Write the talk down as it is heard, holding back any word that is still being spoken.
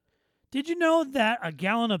Did you know that a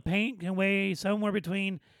gallon of paint can weigh somewhere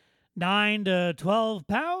between 9 to 12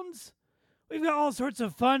 pounds? We've got all sorts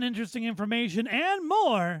of fun, interesting information and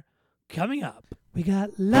more coming up. We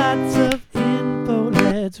got lots of info.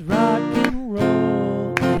 Let's rock and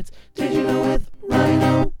roll. It's Did You Know with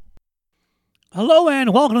Ryan-O. Hello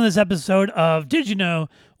and welcome to this episode of Did You Know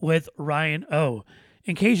with Ryan-O.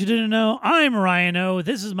 In case you didn't know, I'm Ryan-O.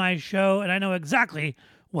 This is my show and I know exactly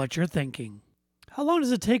what you're thinking. How long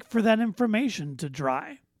does it take for that information to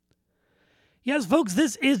dry? Yes, folks,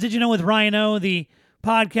 this is Did You Know with Ryan-O, the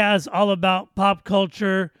podcast all about pop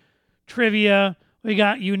culture, trivia. We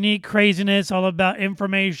got unique craziness, all about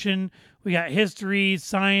information. We got history,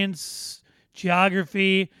 science,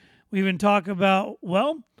 geography. We even talk about,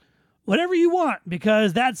 well, whatever you want,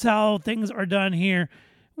 because that's how things are done here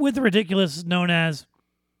with the ridiculous known as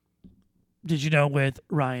Did You Know with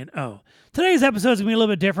Ryan-O. Today's episode is going to be a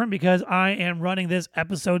little bit different because I am running this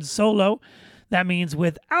episode solo. That means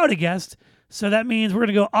without a guest. So that means we're going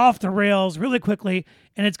to go off the rails really quickly,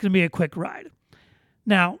 and it's going to be a quick ride.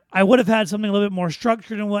 Now, I would have had something a little bit more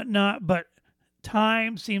structured and whatnot, but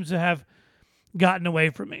time seems to have gotten away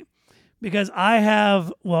from me because I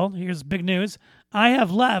have, well, here's big news. I have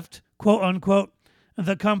left, quote unquote,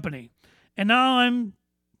 the company. And now I'm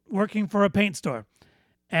working for a paint store.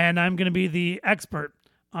 And I'm going to be the expert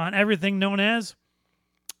on everything known as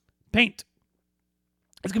paint.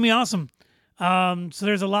 It's going to be awesome. So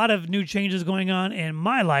there's a lot of new changes going on in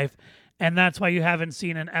my life, and that's why you haven't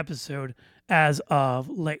seen an episode as of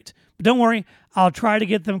late. But don't worry, I'll try to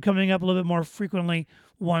get them coming up a little bit more frequently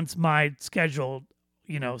once my schedule,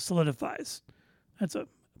 solidifies. That's a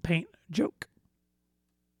paint joke.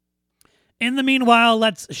 In the meanwhile,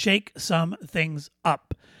 let's shake some things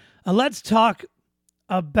up. Let's talk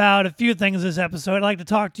about a few things this episode. I'd like to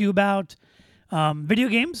talk to you about video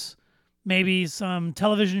games, maybe some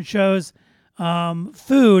television shows,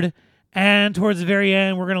 food, and towards the very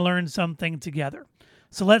end, we're going to learn something together.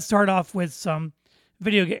 So let's start off with some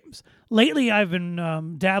video games. Lately, I've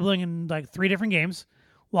been dabbling in like 3 different games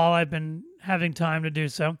while I've been having time to do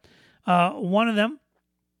so. One of them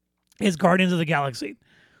is Guardians of the Galaxy,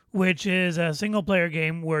 which is a single-player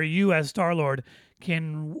game where you, as Star-Lord,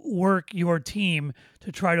 can work your team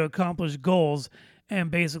to try to accomplish goals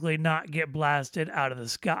and basically not get blasted out of the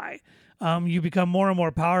sky. You become more and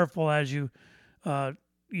more powerful as you,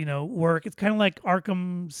 work. It's kind of like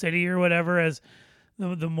Arkham City or whatever. As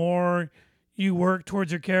the more you work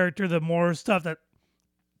towards your character, the more stuff that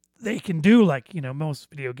they can do, like,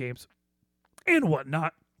 most video games and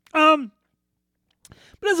whatnot. But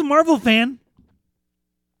as a Marvel fan,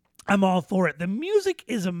 I'm all for it. The music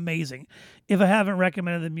is amazing. If I haven't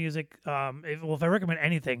recommended the music, if I recommend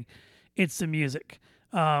anything, it's the music.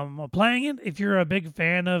 Playing it, if you're a big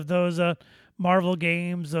fan of those Marvel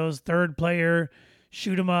games, those third-player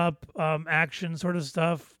shoot-'em-up action sort of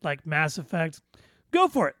stuff, like Mass Effect, go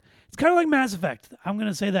for it. It's kind of like Mass Effect. I'm going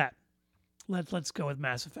to say that. Let's go with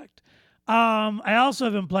Mass Effect. I also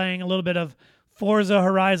have been playing a little bit of Forza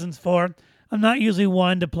Horizons 4. I'm not usually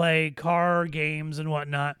one to play car games and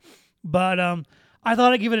whatnot, but I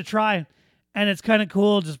thought I'd give it a try. And it's kind of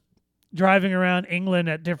cool just driving around England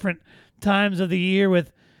at different times of the year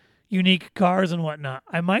with unique cars and whatnot.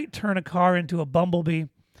 I might turn a car into a Bumblebee.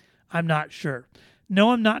 I'm not sure.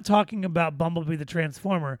 No, I'm not talking about Bumblebee the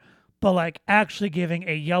Transformer, but like actually giving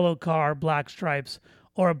a yellow car black stripes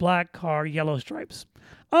or a black car yellow stripes.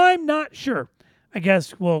 I'm not sure. I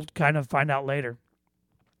guess we'll kind of find out later.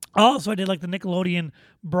 Also, I did like the Nickelodeon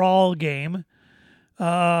Brawl game.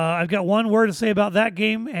 I've got one word to say about that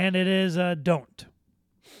game, and it is don't.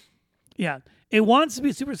 Yeah, it wants to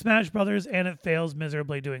be Super Smash Brothers, and it fails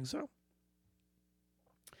miserably doing so.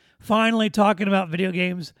 Finally, talking about video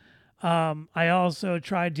games, I also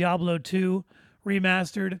tried Diablo 2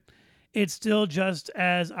 Remastered. It's still just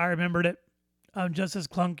as I remembered it, just as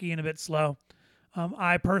clunky and a bit slow.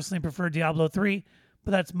 I personally prefer Diablo 3,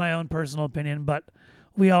 but that's my own personal opinion, but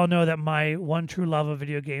we all know that my one true love of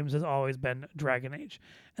video games has always been Dragon Age.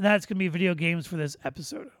 And that's going to be video games for this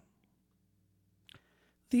episode.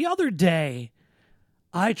 The other day,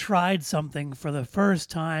 I tried something for the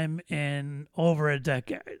first time in over a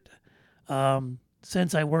decade.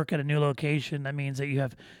 Since I work at a new location, that means that you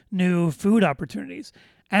have new food opportunities.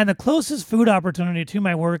 And the closest food opportunity to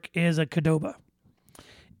my work is a Qdoba.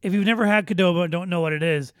 If you've never had Qdoba and don't know what it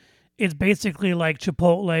is, it's basically like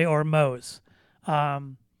Chipotle or Moe's.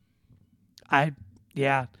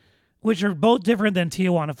 Which are both different than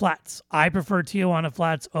Tijuana Flats. I prefer Tijuana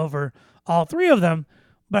Flats over all 3 of them,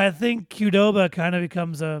 but I think Qdoba kind of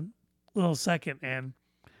becomes a little second, and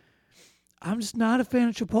I'm just not a fan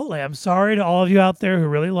of Chipotle. I'm sorry to all of you out there who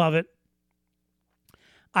really love it.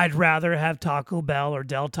 I'd rather have Taco Bell or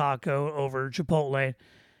Del Taco over Chipotle.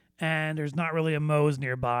 And there's not really a Moe's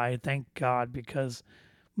nearby, thank God, because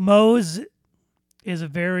Moe's is a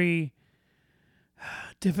very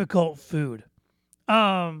difficult food.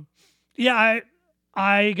 Yeah,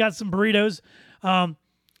 I got some burritos.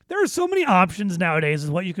 There are so many options nowadays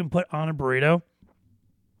of what you can put on a burrito.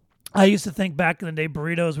 I used to think back in the day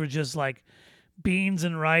burritos were just like beans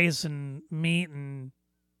and rice and meat and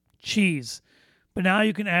cheese. But now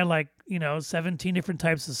you can add 17 different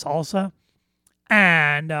types of salsa.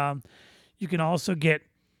 And you can also get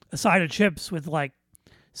a side of chips with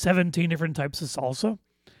 17 different types of salsa.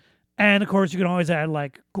 And of course, you can always add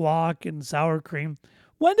guac and sour cream.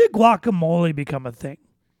 When did guacamole become a thing?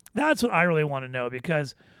 That's what I really want to know,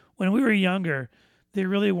 because when we were younger, there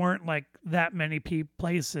really weren't that many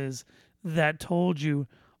places that told you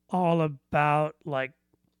all about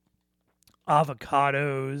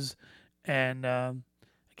avocados, and I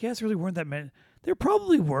guess really weren't that many. There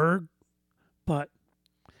probably were, but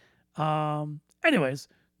anyways,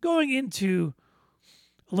 going into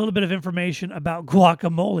a little bit of information about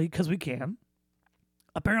guacamole, because we can.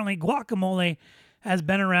 Apparently, guacamole has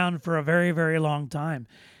been around for a very, very long time.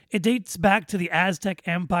 It dates back to the Aztec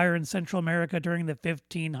Empire in Central America during the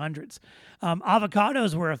 1500s.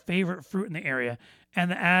 Avocados were a favorite fruit in the area,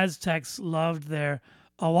 and the Aztecs loved their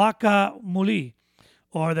guacamole,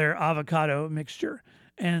 or their avocado mixture.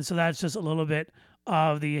 And so that's just a little bit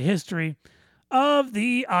of the history of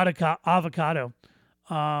the avocado.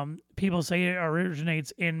 People say it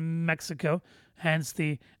originates in Mexico, hence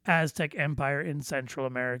the Aztec Empire in Central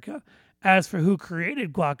America. As for who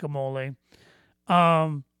created guacamole,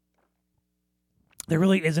 there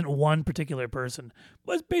really isn't one particular person.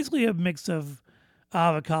 But it's basically a mix of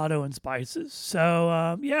avocado and spices.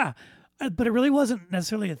 So, yeah, but it really wasn't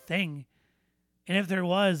necessarily a thing. And if there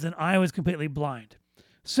was, then I was completely blind.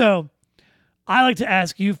 So, I like to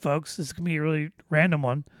ask you folks, this can be a really random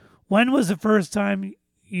one. When was the first time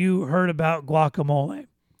you heard about guacamole?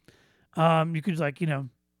 You could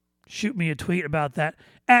shoot me a tweet about that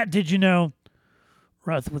at Did You Know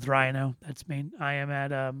with Rhino. That's me. I am at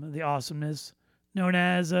the awesomeness known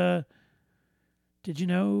as Did You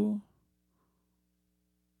Know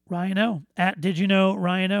Rhino at Did You Know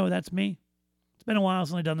Rhino. That's me. It's been a while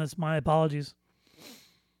since I've done this. My apologies.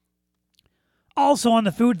 Also on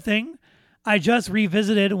the food thing, I just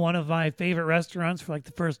revisited one of my favorite restaurants for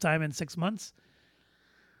the first time in 6 months.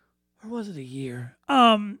 Or was it a year?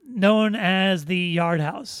 Known as the Yard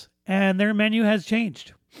House. And their menu has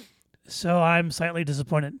changed. So I'm slightly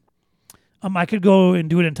disappointed. I could go and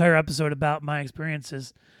do an entire episode about my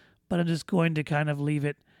experiences, but I'm just going to kind of leave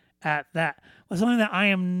it at that. Well, something that I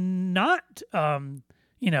am not,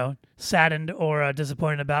 saddened or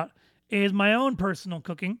disappointed about is my own personal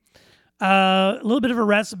cooking. A little bit of a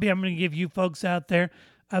recipe I'm going to give you folks out there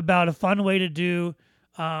about a fun way to do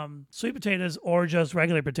sweet potatoes or just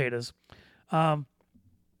regular potatoes. Of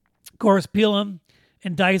course, peel them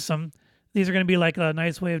and dice them. These are going to be a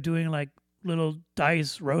nice way of doing little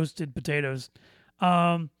dice roasted potatoes.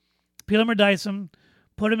 Peel them or dice them,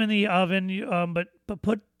 put them in the oven, but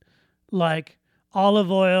put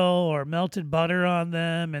olive oil or melted butter on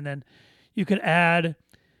them, and then you could add,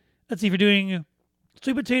 let's see, if you're doing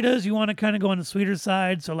sweet potatoes, you want to kind of go on the sweeter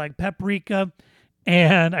side, so paprika,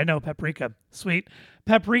 and I know paprika, sweet.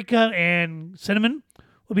 Paprika and cinnamon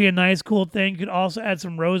will be a nice, cool thing. You could also add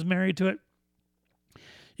some rosemary to it.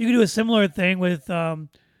 You could do a similar thing with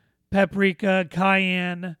paprika,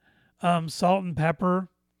 cayenne, salt and pepper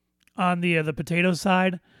on the potato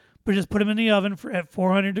side, but just put them in the oven at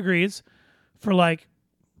 400 degrees for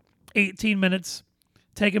 18 minutes.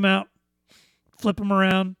 Take them out, flip them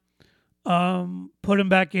around, put them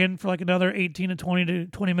back in for another 18 to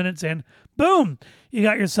 20 minutes, and boom, you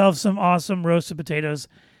got yourself some awesome roasted potatoes.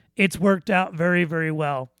 It's worked out very, very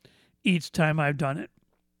well each time I've done it.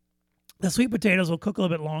 The sweet potatoes will cook a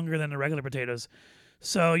little bit longer than the regular potatoes,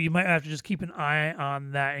 so you might have to just keep an eye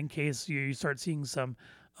on that in case you start seeing some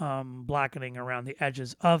blackening around the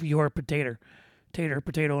edges of your potato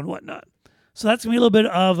and whatnot. So that's going to be a little bit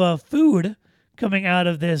of food coming out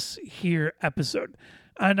of this here episode.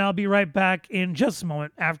 And I'll be right back in just a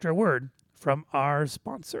moment after a word from our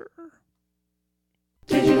sponsor.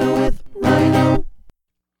 Did you know with Rhino?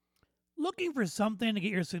 Looking for something to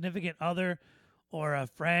get your significant other or a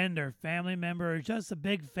friend or family member or just a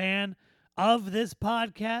big fan of this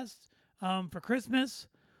podcast for Christmas?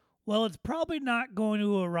 Well, it's probably not going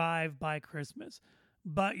to arrive by Christmas,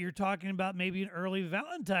 but you're talking about maybe an early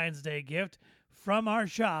Valentine's Day gift from our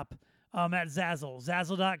shop at Zazzle,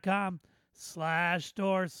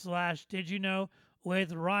 zazzle.com/store/did you know,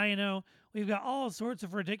 with Rhino. We've got all sorts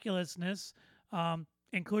of ridiculousness,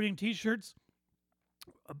 including t-shirts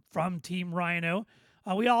from Team Rhino.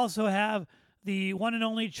 We also have the one and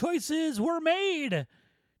only Choices Were Made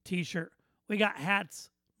t-shirt. We got hats,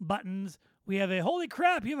 buttons. We have a Holy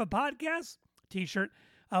Crap, you have a podcast t-shirt.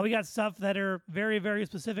 We got stuff that are very, very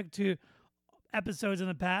specific to episodes in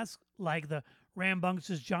the past, like the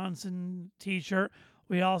Rambunctious Johnson t-shirt.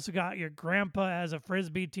 We also got your Grandpa as a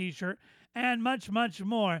Frisbee t-shirt and much, much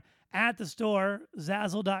more at the store,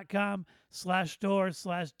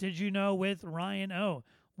 Zazzle.com/store/Did You Know with Ryan O.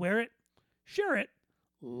 Wear it, share it,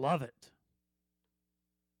 love it.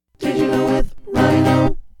 Did you know with Ryan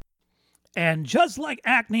O? And just like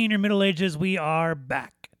acne in your middle ages, we are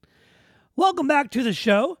back. Welcome back to the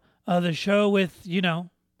show with,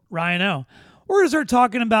 Ryan O. We're going to start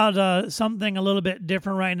talking about something a little bit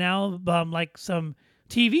different right now, like some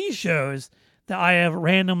TV shows that I have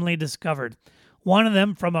randomly discovered. One of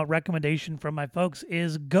them, from a recommendation from my folks,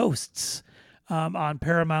 is Ghosts on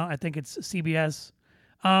Paramount. I think it's CBS.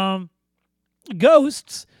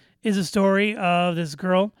 Ghosts is a story of this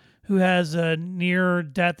girl who has a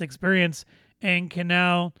near-death experience and can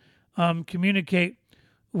now communicate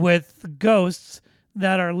with ghosts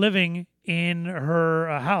that are living in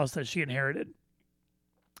her house that she inherited.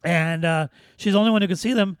 And she's the only one who can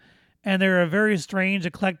see them. And they're a very strange,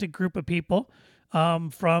 eclectic group of people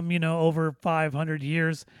from, over 500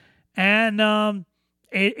 years. And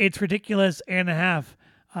it's ridiculous and a half.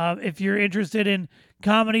 If you're interested in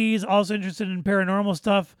comedies, also interested in paranormal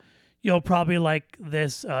stuff, you'll probably like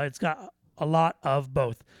this. It's got a lot of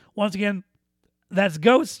both. Once again, that's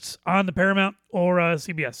Ghosts on the Paramount or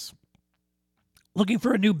CBS. Looking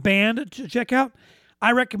for a new band to check out?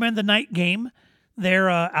 I recommend The Night Game. Their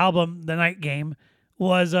album, The Night Game,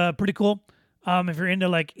 was pretty cool. If you're into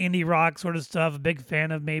like indie rock sort of stuff, a big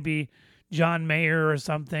fan of maybe John Mayer or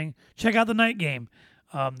something, check out The Night Game.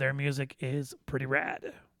 Their music is pretty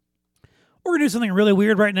rad. We're going to do something really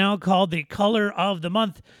weird right now called the Color of the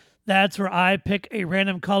Month. That's where I pick a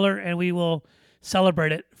random color and we will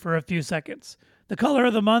celebrate it for a few seconds. The color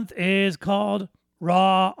of the month is called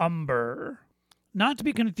Raw Umber. Not to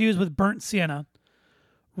be confused with Burnt Sienna.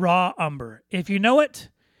 Raw Umber. If you know it,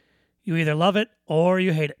 you either love it or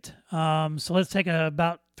you hate it. So let's take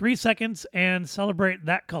about 3 seconds and celebrate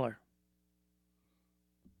that color.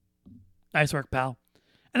 Nice work, pal.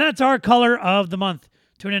 And that's our color of the month.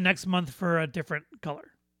 Tune in next month for a different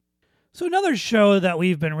color. So another show that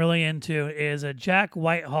we've been really into is Jack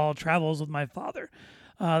Whitehall Travels with My Father.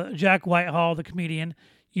 Jack Whitehall, the comedian,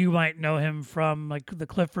 you might know him from like the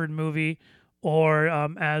Clifford movie or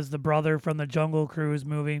as the brother from the Jungle Cruise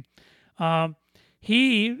movie.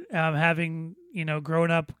 He, having,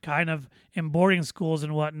 grown up kind of in boarding schools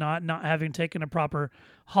and whatnot, not having taken a proper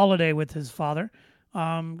holiday with his father,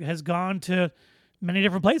 has gone to many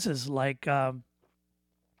different places like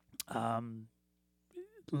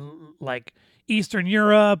Eastern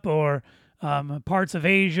Europe or parts of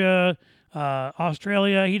Asia,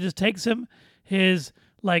 Australia. He just takes his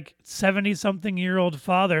 70-something-year-old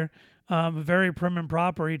father, very prim and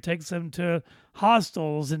proper. He takes him to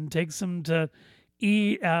hostels and takes him to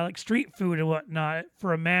eat like street food and whatnot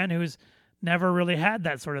for a man who's never really had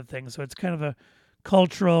that sort of thing. So it's kind of a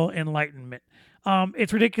cultural enlightenment.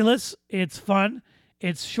 It's ridiculous. It's fun.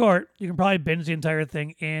 It's short. You can probably binge the entire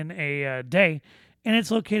thing in a day. And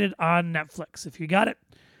it's located on Netflix. If you got it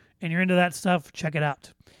and you're into that stuff, check it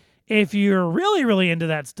out. If you're really, really into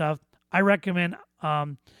that stuff, I recommend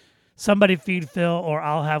Somebody Feed Phil or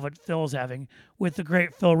I'll Have What Phil's Having with the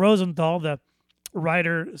great Phil Rosenthal, the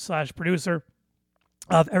writer/producer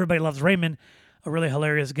of Everybody Loves Raymond, a really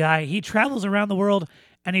hilarious guy. He travels around the world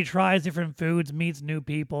and he tries different foods, meets new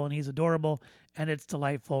people, and he's adorable, and it's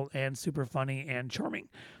delightful and super funny and charming.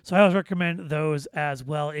 So I always recommend those as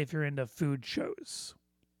well if you're into food shows.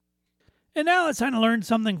 And now it's time to learn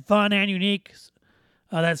something fun and unique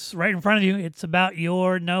that's right in front of you. It's about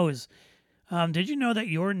your nose. Did you know that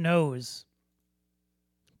your nose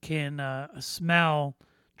can smell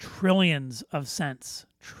trillions of scents?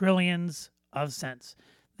 Trillions of scents.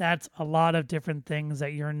 That's a lot of different things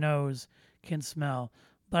that your nose can smell.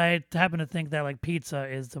 But I happen to think that like pizza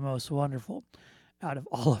is the most wonderful out of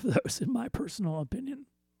all of those, in my personal opinion.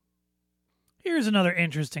 Here's another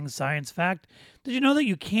interesting science fact. Did you know that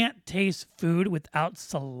you can't taste food without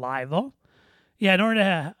saliva? Yeah, in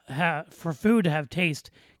order to for food to have taste,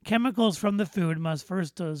 chemicals from the food must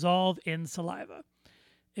first dissolve in saliva.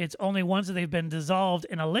 It's only once that they've been dissolved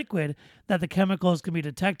in a liquid that the chemicals can be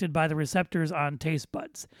detected by the receptors on taste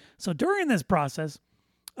buds. So during this process,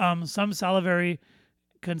 some salivary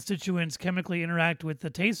constituents chemically interact with the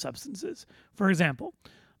taste substances. For example,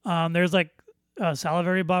 there's like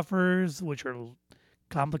salivary buffers, which are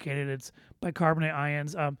complicated. It's bicarbonate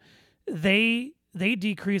ions. They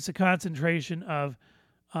decrease the concentration of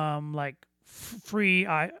like free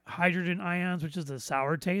hydrogen ions, which is the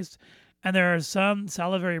sour taste. And there are some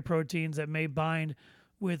salivary proteins that may bind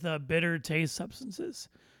with bitter taste substances.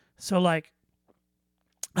 So, like,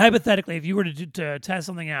 hypothetically, if you were to test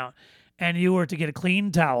something out and you were to get a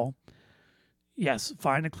clean towel, yes,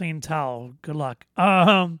 find a clean towel. Good luck.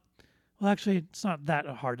 Well, actually, it's not that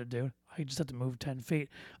hard to do. You just have to move 10 feet.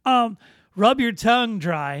 Rub your tongue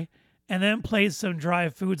dry and then place some dry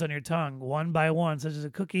foods on your tongue one by one, such as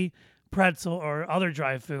a cookie, pretzel, or other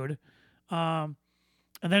dry food.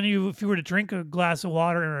 And then if you were to drink a glass of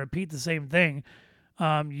water and repeat the same thing,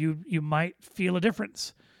 you might feel a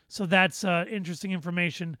difference. So that's interesting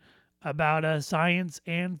information about science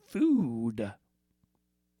and food.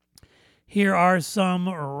 Here are some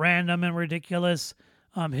random and ridiculous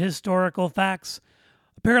historical facts.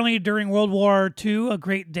 Apparently, during World War II, a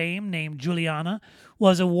great dame named Juliana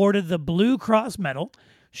was awarded the Blue Cross Medal.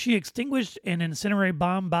 She extinguished an incendiary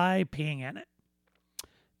bomb by peeing in it.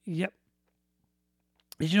 Yep.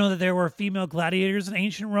 Did you know that there were female gladiators in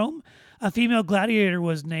ancient Rome? A female gladiator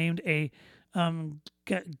was named a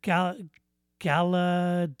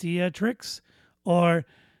gladiatrix or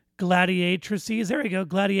gladiatrices. There we go,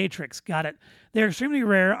 gladiatrix. Got it. They're extremely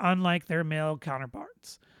rare, unlike their male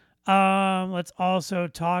counterparts. Let's also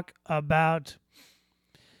talk about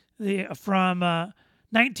from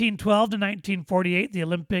 1912 to 1948, the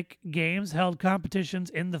Olympic Games held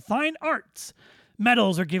competitions in the fine arts.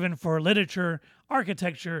 Medals are given for literature,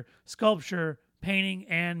 architecture, sculpture, painting,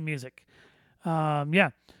 and music.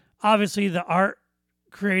 Obviously the art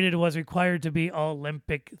created was required to be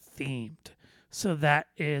Olympic themed. So that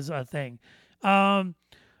is a thing.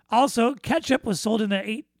 Also, ketchup was sold in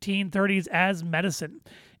the 1830s as medicine.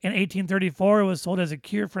 In 1834, it was sold as a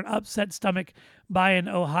cure for an upset stomach by an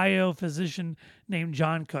Ohio physician named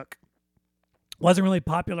John Cook. Wasn't really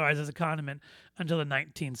popularized as a condiment until the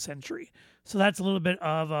 19th century. So that's a little bit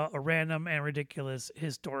of a random and ridiculous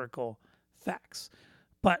historical facts.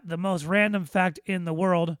 But the most random fact in the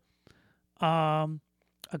world,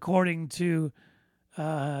 according to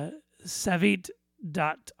Savit.in,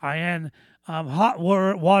 hot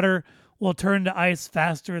water will turn to ice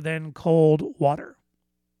faster than cold water.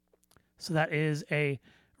 So that is a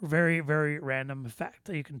very, very random fact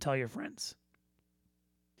that you can tell your friends.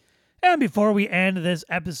 And before we end this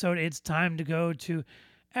episode, it's time to go to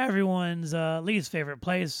everyone's least favorite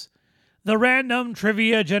place, the Random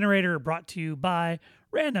Trivia Generator, brought to you by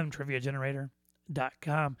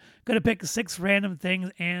randomtriviagenerator.com. Going to pick 6 random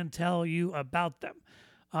things and tell you about them.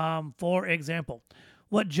 For example,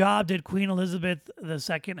 what job did Queen Elizabeth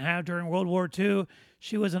II have during World War II?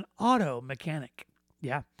 She was an auto mechanic.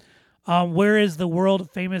 Yeah. Where is the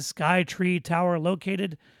world-famous Skytree Tower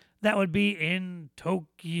located? That would be in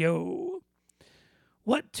Tokyo.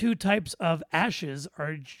 What 2 types of ashes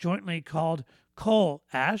are jointly called coal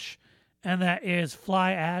ash? And that is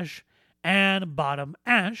fly ash and bottom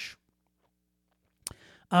ash.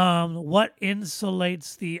 What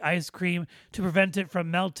insulates the ice cream to prevent it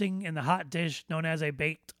from melting in the hot dish known as a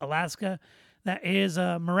baked Alaska? That is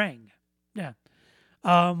meringue. Yeah.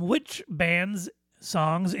 Which band's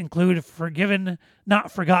songs include Forgiven,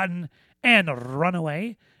 Not Forgotten, and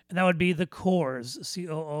Runaway? And that would be the Coors,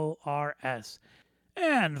 Coors.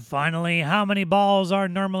 And finally, how many balls are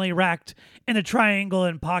normally racked in a triangle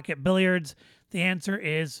in pocket billiards? The answer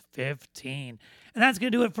is 15. And that's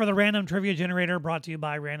going to do it for the Random Trivia Generator, brought to you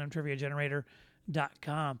by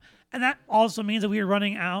randomtriviagenerator.com. And that also means that we are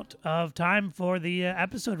running out of time for the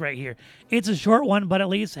episode right here. It's a short one, but at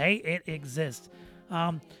least, hey, it exists.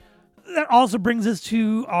 That also brings us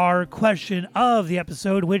to our question of the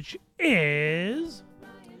episode, which is,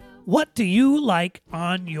 what do you like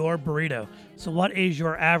on your burrito? So what is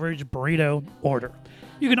your average burrito order?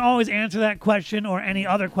 You can always answer that question or any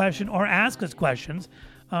other question or ask us questions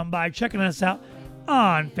by checking us out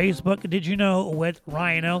on Facebook, Did You Know with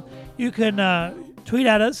Ryan O. You can tweet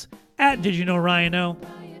at us at Did You Know Ryan O,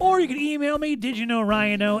 or you can email me,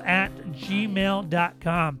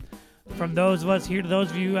 didyouknowryano@gmail.com. From those of us here to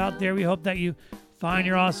those of you out there, we hope that you find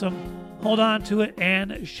your awesome, hold on to it,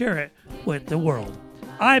 and share it with the world.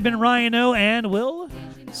 I've been Ryan O, and we'll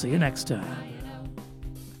see you next time.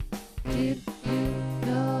 Did you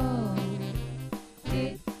know?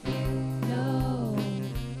 Did you know?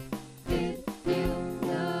 Did you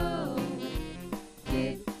know?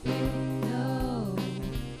 Did you know?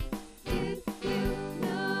 Did you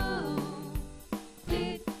know?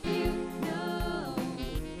 Did you know?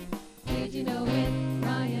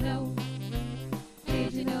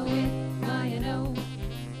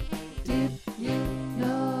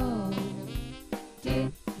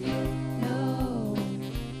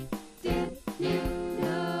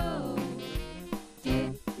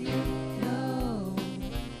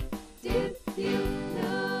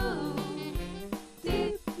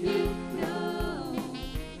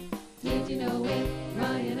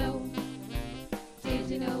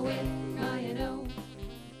 know it?